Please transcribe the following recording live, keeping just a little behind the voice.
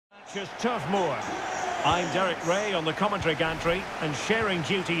Just Turf Moor. I'm Derek Ray on the commentary gantry, and sharing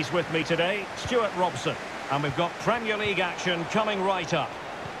duties with me today, Stuart Robson. And we've got Premier League action coming right up.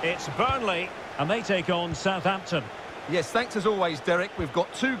 It's Burnley, and they take on Southampton. Yes, thanks as always, Derek. We've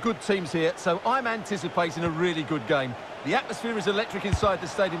got two good teams here, so I'm anticipating a really good game. The atmosphere is electric inside the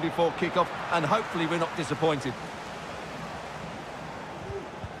stadium before kick-off, and hopefully we're not disappointed.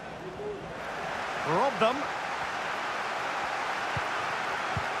 Rob them.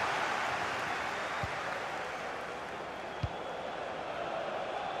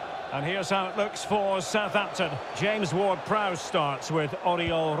 And here's how it looks for Southampton. James Ward-Prowse starts with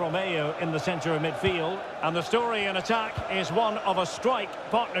Oriol Romeo in the centre of midfield. And the story in attack is one of a strike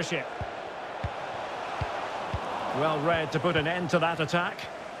partnership. Well read to put an end to that attack.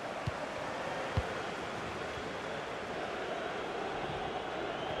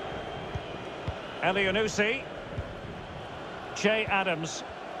 Elianusi. Che Adams.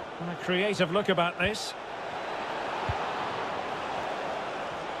 A creative look about this.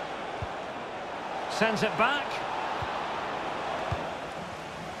 Sends it back.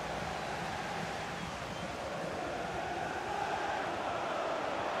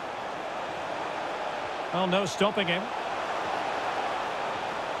 Oh, no stopping him.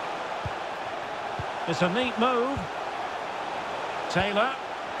 It's a neat move. Taylor.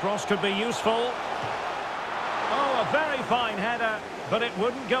 Cross could be useful. Oh, a very fine header, but it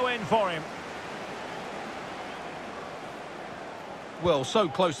wouldn't go in for him. Well, so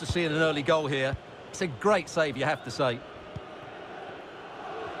close to seeing an early goal here. It's a great save, you have to say.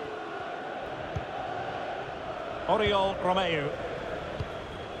 Oriol Romeo.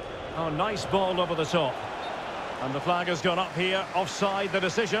 Oh, nice ball over the top. And the flag has gone up here, offside the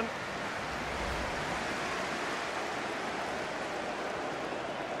decision.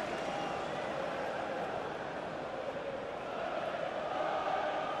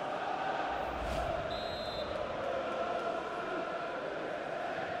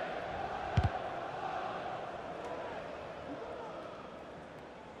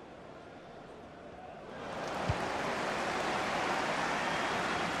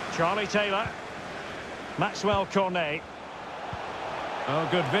 Charlie Taylor. Maxwell Cornet. Oh,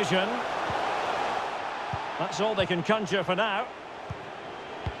 good vision. That's all they can conjure for now.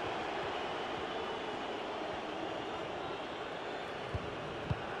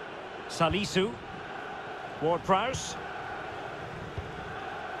 Salisu. Ward-Prowse.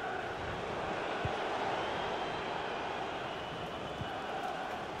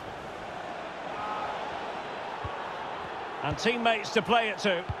 And teammates to play it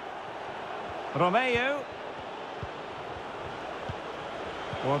to. Romeo.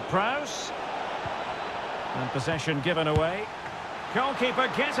 Ward-Prowse. And possession given away. Goalkeeper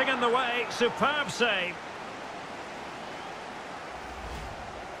getting in the way. Superb save.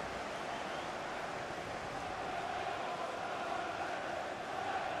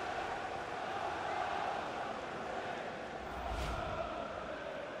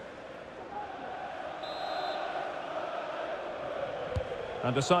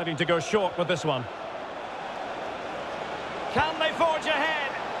 And deciding to go short with this one. Can they forge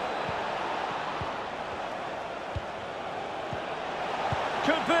ahead?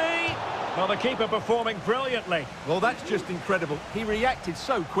 Could be. Well, the keeper performing brilliantly. Well, that's just incredible. He reacted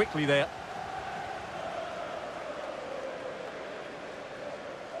so quickly there.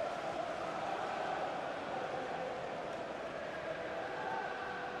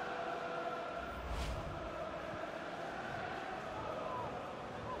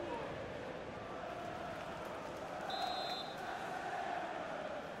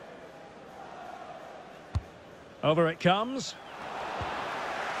 Over it comes.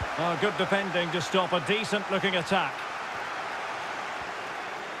 Oh, good defending to stop a decent-looking attack.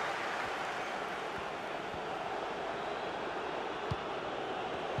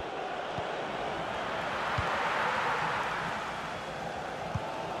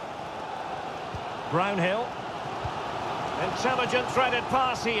 Brownhill. Intelligent threaded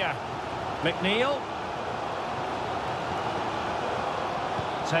pass here. McNeil.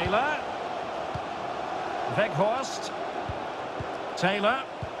 Taylor. Weghorst. Taylor.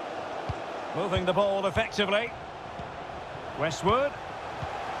 Moving the ball effectively. Westwood.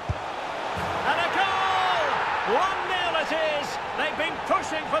 And a goal! 1-0 it is. They've been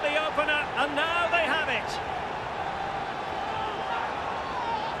pushing for the opener, and now they have it.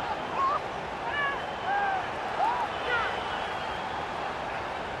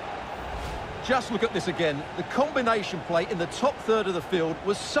 Just look at this again. The combination play in the top third of the field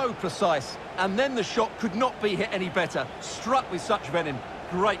was so precise. And then the shot could not be hit any better. Struck with such venom.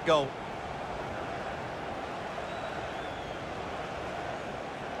 Great goal.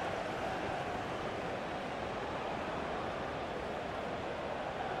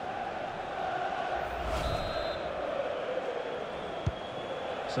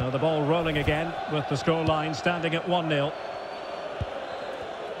 So the ball rolling again with the scoreline standing at 1-0.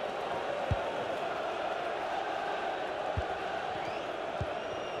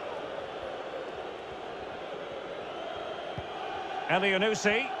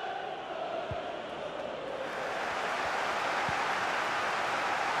 Elianusi.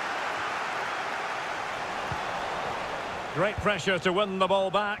 Great pressure to win the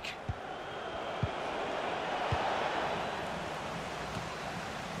ball back.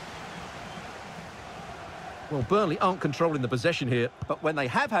 Well, Burnley aren't controlling the possession here, but when they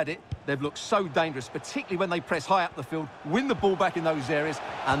have had it, they've looked so dangerous, particularly when they press high up the field, win the ball back in those areas,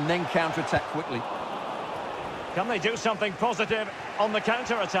 and then counter-attack quickly. Can they do something positive on the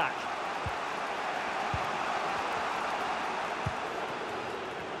counter-attack?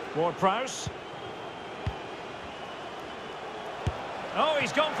 Ward-Prowse. Oh,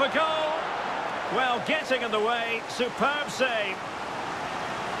 he's gone for goal. Well, getting in the way. Superb save.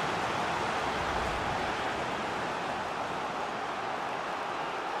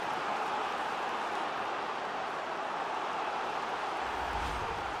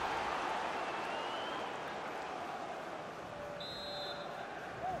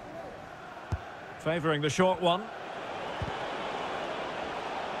 Favouring the short one.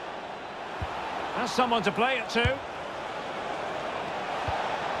 Has someone to play it to.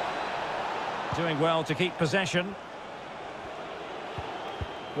 Doing well to keep possession.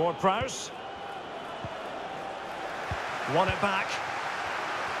 Ward-Prowse. Won it back.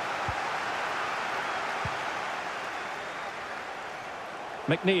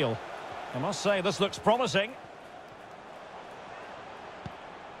 McNeil. I must say this looks promising.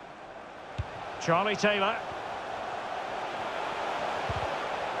 Charlie Taylor.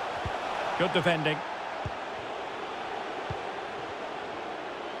 Good defending.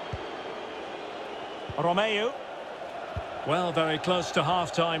 Romeu. Well, very close to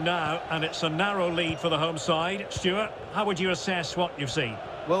half-time now, and it's a narrow lead for the home side. Stuart, how would you assess what you've seen?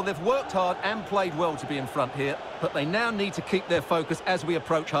 Well, they've worked hard and played well to be in front here, but they now need to keep their focus as we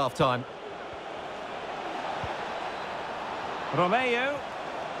approach half-time. Romeu.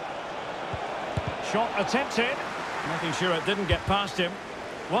 Shot attempted. Making sure it didn't get past him.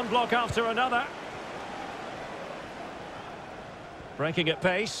 One block after another. Breaking at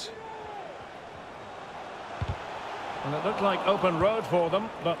pace. And it looked like open road for them,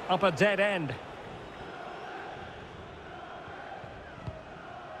 but up a dead end.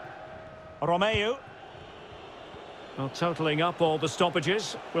 Romeu. Well, totalling up all the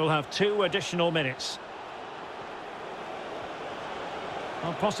stoppages, we'll have 2 additional minutes.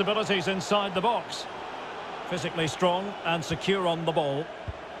 Well, possibilities inside the box. Physically strong and secure on the ball.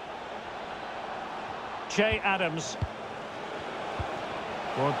 Che Adams.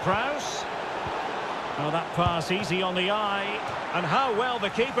 Ward-Prowse. Oh, that pass easy on the eye. And how well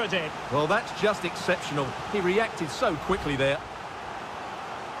the keeper did. Well, that's just exceptional. He reacted so quickly there.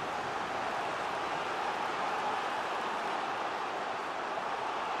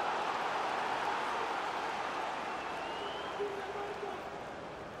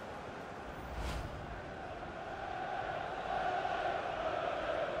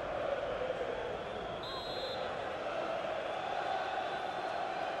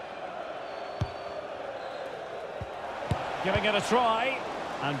 Giving it a try,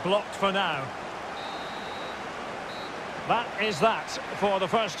 and blocked for now. That is that for the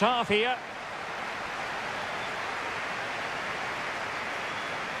first half here.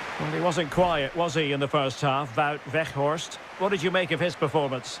 Well, he wasn't quiet, was he, in the first half, Wout Weghorst? What did you make of his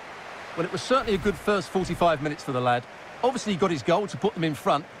performance? Well, it was certainly a good first 45 minutes for the lad. Obviously, he got his goal to put them in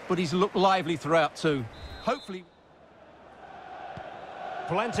front, but he's looked lively throughout too. Hopefully...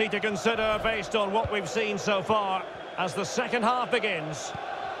 Plenty to consider based on what we've seen so far as the second half begins.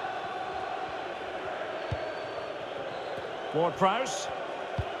 Ward-Prowse.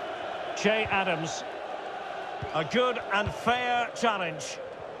 Che Adams. A good and fair challenge.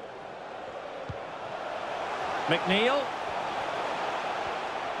 McNeil.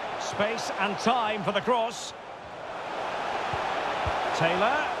 Space and time for the cross.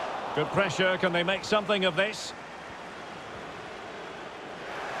 Taylor. Good pressure. Can they make something of this?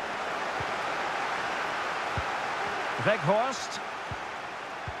 Weghorst.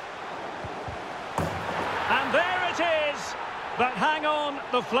 And there it is! But hang on,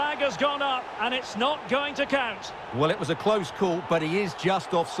 the flag has gone up and it's not going to count. Well, it was a close call, but he is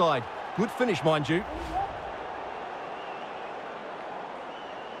just offside. Good finish, mind you.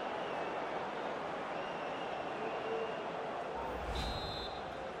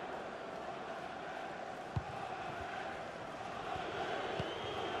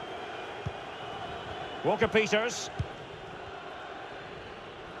 Walker-Peters.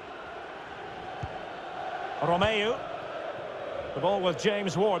 Romeu. The ball with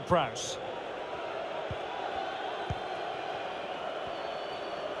James Ward-Prowse.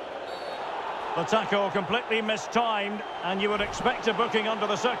 The tackle completely mistimed, and you would expect a booking under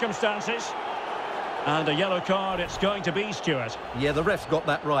the circumstances. And a yellow card it's going to be, Stuart. Yeah, the ref's got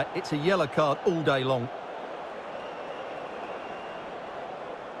that right. It's a yellow card all day long.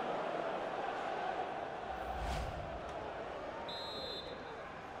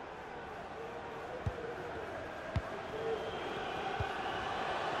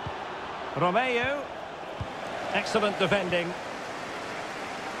 Romeu. Excellent defending.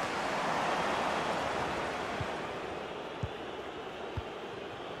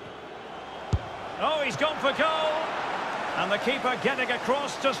 Oh, he's gone for goal. And the keeper getting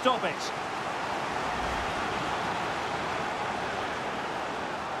across to stop it.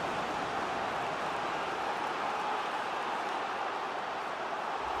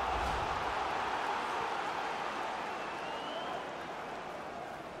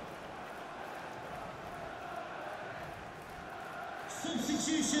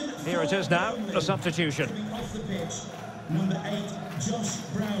 Here it is now, the substitution. Coming off the pitch, number 8, Josh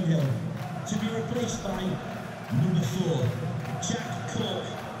Brownhill, to be replaced by number 4, Jack Cork.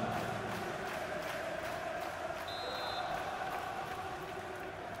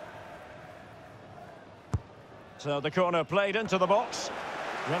 So the corner played into the box.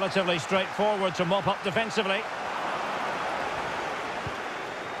 Relatively straightforward to mop up defensively.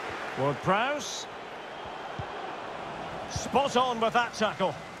 Ward-Prowse. Spot on with that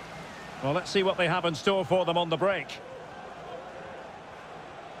tackle. Well, let's see what they have in store for them on the break.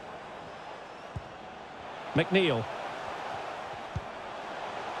 McNeil.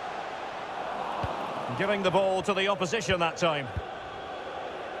 Giving the ball to the opposition that time.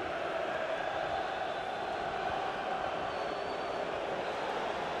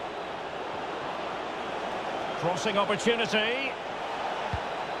 Crossing opportunity.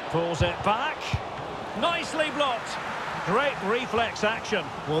 Pulls it back. Nicely blocked. Great reflex action.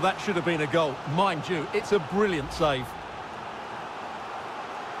 Well, that should have been a goal. Mind you, it's a brilliant save.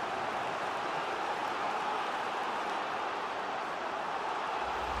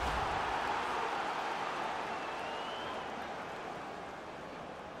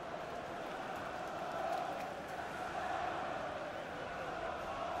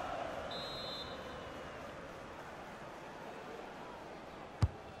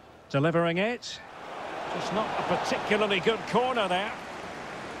 Delivering it. Just not a particularly good corner there.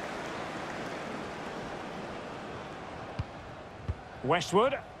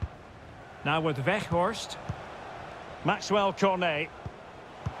 Westwood. Now with Weghorst. Maxwell Cornet.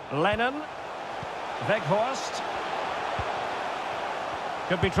 Lennon. Weghorst.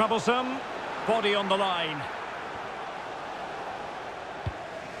 Could be troublesome. Body on the line.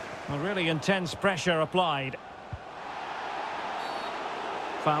 A really intense pressure applied.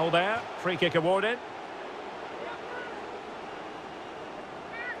 Foul there. Free kick awarded.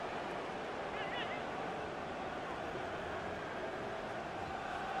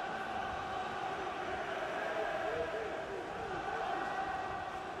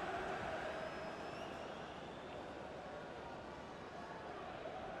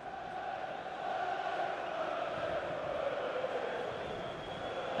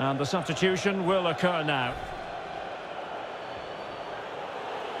 And the substitution will occur now.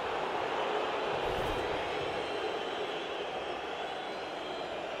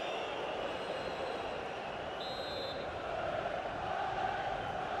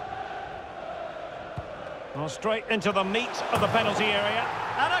 Well, straight into the meat of the penalty area.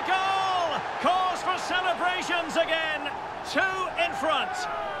 And a goal! Cause for celebrations again. 2 in front.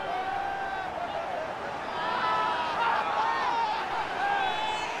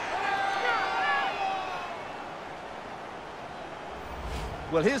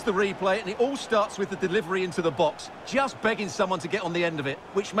 Well, here's the replay, and it all starts with the delivery into the box. Just begging someone to get on the end of it,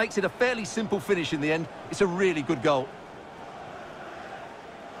 which makes it a fairly simple finish in the end. It's a really good goal.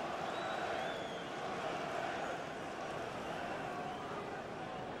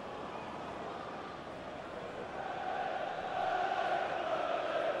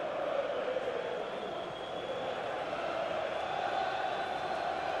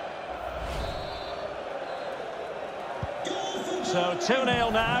 So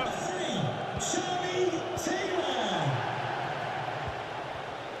 2-0 now.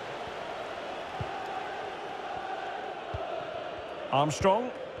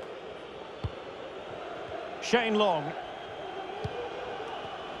 Armstrong. Shane Long.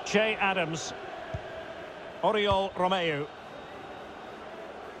 Che Adams. Oriol Romeu.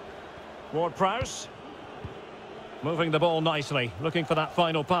 Ward-Prowse. Moving the ball nicely, looking for that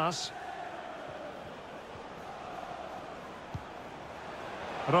final pass.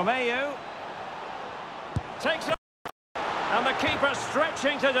 Romeo takes it, and the keeper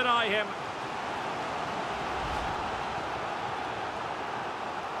stretching to deny him.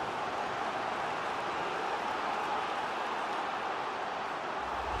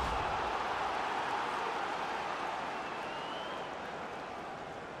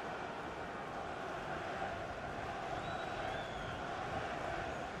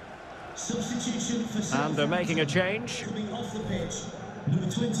 Substitution for Southampton. And they're making a change. Coming off the pitch, number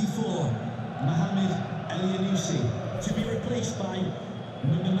 24, Mohamed Elyounoussi, to be replaced by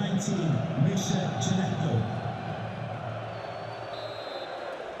number 19, Musa Jaleko.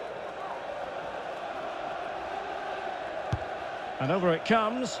 And over it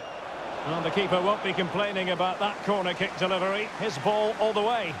comes. And the keeper won't be complaining about that corner kick delivery. His ball all the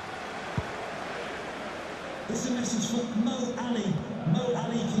way. This is a message for Mo Ali. Mo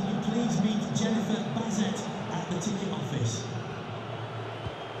Ali, can you please meet Jennifer Bazette at the ticket office?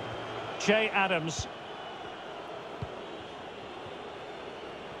 Che Adams.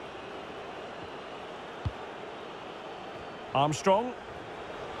 Armstrong.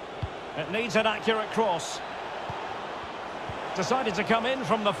 It needs an accurate cross. Decided to come in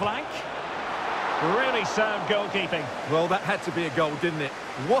from the flank. Really sound goalkeeping. Well, that had to be a goal, didn't it?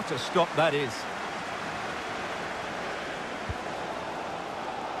 What a stop that is.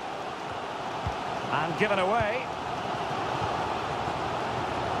 And given away.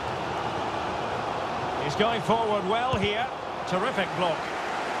 He's going forward well here. Terrific block.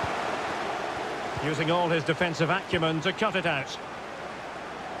 Using all his defensive acumen to cut it out.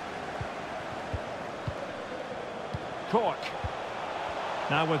 Cork.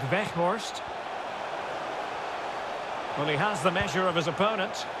 Now with Weghorst. Well, he has the measure of his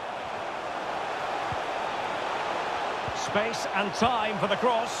opponent. Space and time for the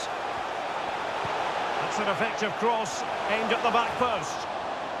cross. That's an effective cross aimed at the back post.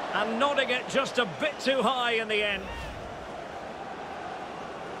 And nodding it just a bit too high in the end.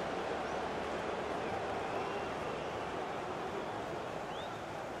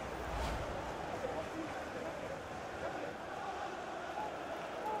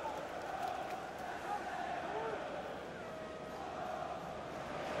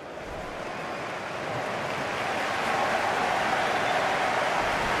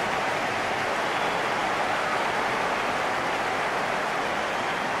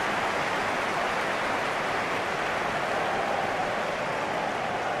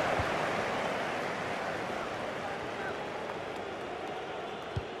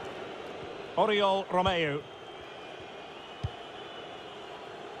 Oriol Romeo.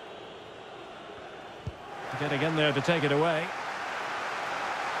 Getting in there to take it away.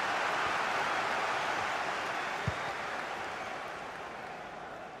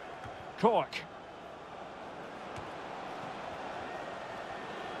 Cork.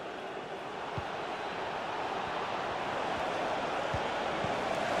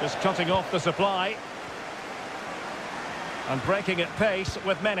 Just cutting off the supply. And breaking at pace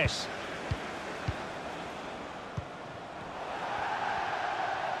with menace.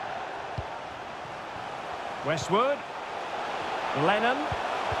 Westwood. Lennon.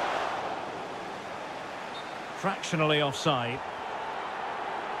 Fractionally offside.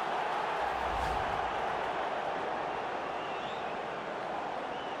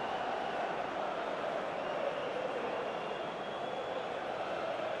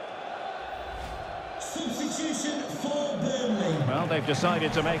 Substitution for Burnley. Well, they've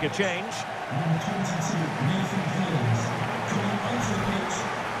decided to make a change. Number 22, Nathan Collins. Coming onto the pitch,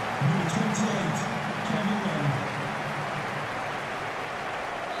 number 28, Kevin Long.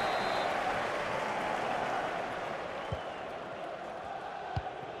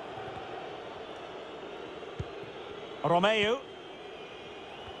 Romeo.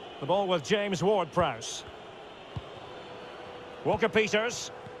 The ball with James Ward-Prowse.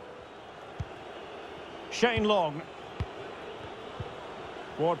 Walker-Peters. Shane Long.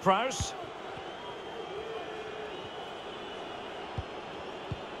 Ward-Prowse.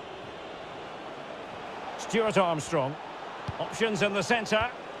 Stuart Armstrong. Options in the centre.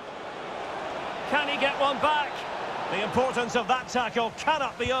 Can he get one back? The importance of that tackle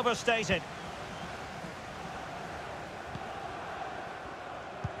cannot be overstated.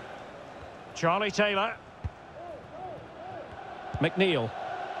 Charlie Taylor. McNeil.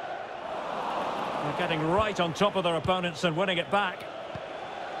 They're getting right on top of their opponents and winning it back.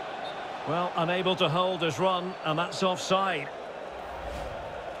 Well, unable to hold his run, and that's offside.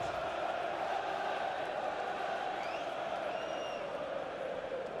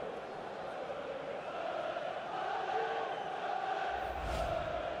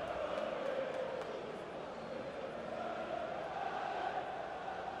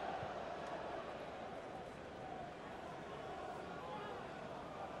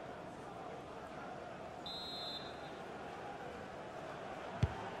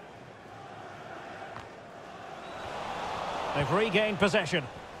 They've regained possession.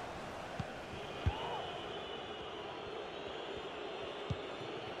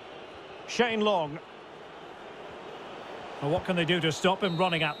 Shane Long. Well, what can they do to stop him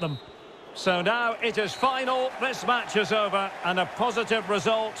running at them? So now it is final. This match is over, and a positive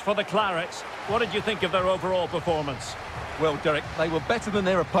result for the Clarets. What did you think of their overall performance? Well, Derek, they were better than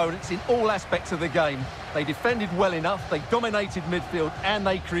their opponents in all aspects of the game. They defended well enough, they dominated midfield, and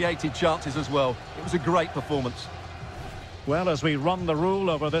they created chances as well. It was a great performance. Well, as we run the rule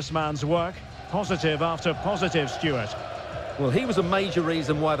over this man's work, positive after positive, Stuart. Well, he was a major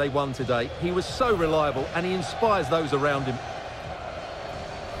reason why they won today. He was so reliable, and he inspires those around him.